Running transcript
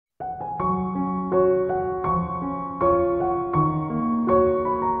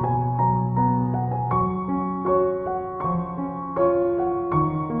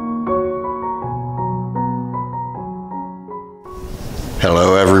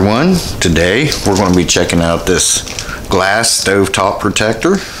everyone. Today we're going to be checking out this glass stovetop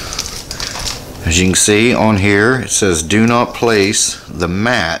protector. As you can see on here, it says do not place the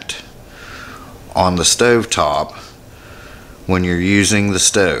mat on the stovetop when you're using the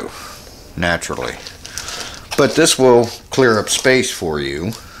stove naturally. But this will clear up space for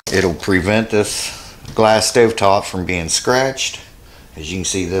you. It'll prevent this glass stovetop from being scratched. As you can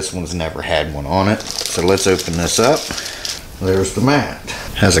see, this one's never had one on it. So let's open this up. There's the mat.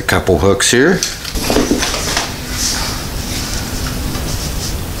 Has a couple hooks here.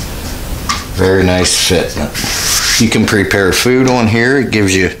 Very nice fitment. You can prepare food on here.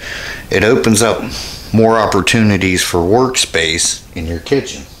 It opens up more opportunities for workspace in your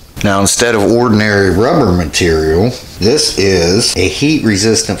kitchen. Now, instead of ordinary rubber material, this is a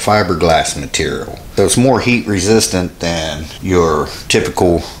heat-resistant fiberglass material. So it's more heat-resistant than your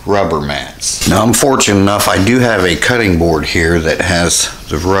typical rubber mats. Now, I'm fortunate enough, I do have a cutting board here that has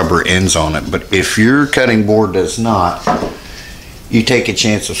the rubber ends on it. But if your cutting board does not, you take a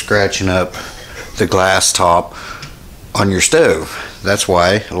chance of scratching up the glass top on your stove. That's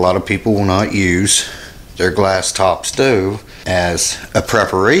why a lot of people will not use their glass top stove as a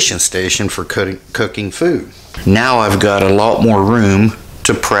preparation station for cooking food. Now I've got a lot more room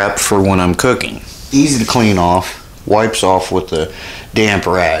to prep for when I'm cooking. Easy to clean off, wipes off with a damp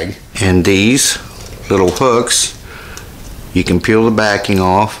rag. And these little hooks, you can peel the backing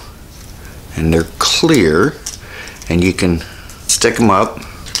off and they're clear, and you can stick them up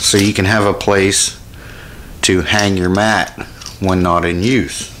so you can have a place to hang your mat when not in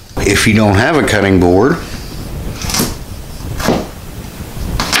use. If you don't have a cutting board,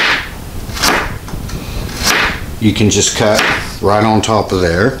 you can just cut right on top of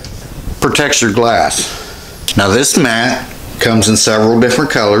there. Protects your glass. Now this mat comes in several different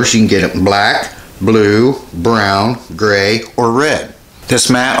colors. You can get it in black, blue, brown, gray, or red. This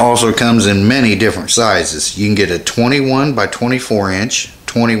mat also comes in many different sizes. You can get a 21 by 24 inch,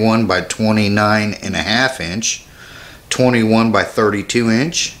 21 by 29 and a half inch, 21 by 32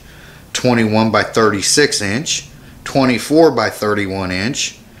 inch, 21 by 36 inch, 24 by 31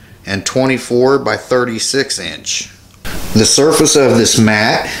 inch, and 24 by 36 inch. The surface of this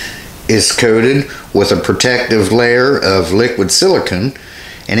mat is coated with a protective layer of liquid silicone,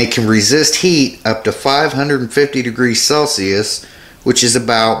 and it can resist heat up to 550 degrees Celsius, which is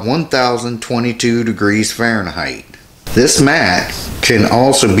about 1022 degrees Fahrenheit. This mat can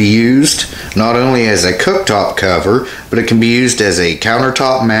also be used not only as a cooktop cover, but it can be used as a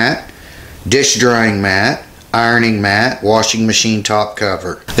countertop mat, dish drying mat, ironing mat, washing machine top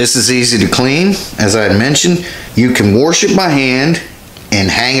cover. This is easy to clean. As I had mentioned, you can wash it by hand and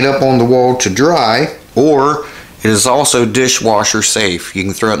hang it up on the wall to dry, or it is also dishwasher safe. You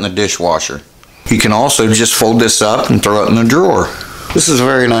can throw it in the dishwasher. You can also just fold this up and throw it in the drawer. This is a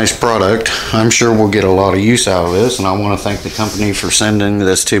very nice product. I'm sure we'll get a lot of use out of this, and I want to thank the company for sending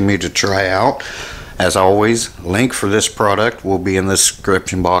this to me to try out. As always, link for this product will be in the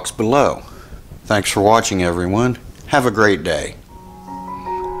description box below. Thanks for watching, everyone. Have a great day.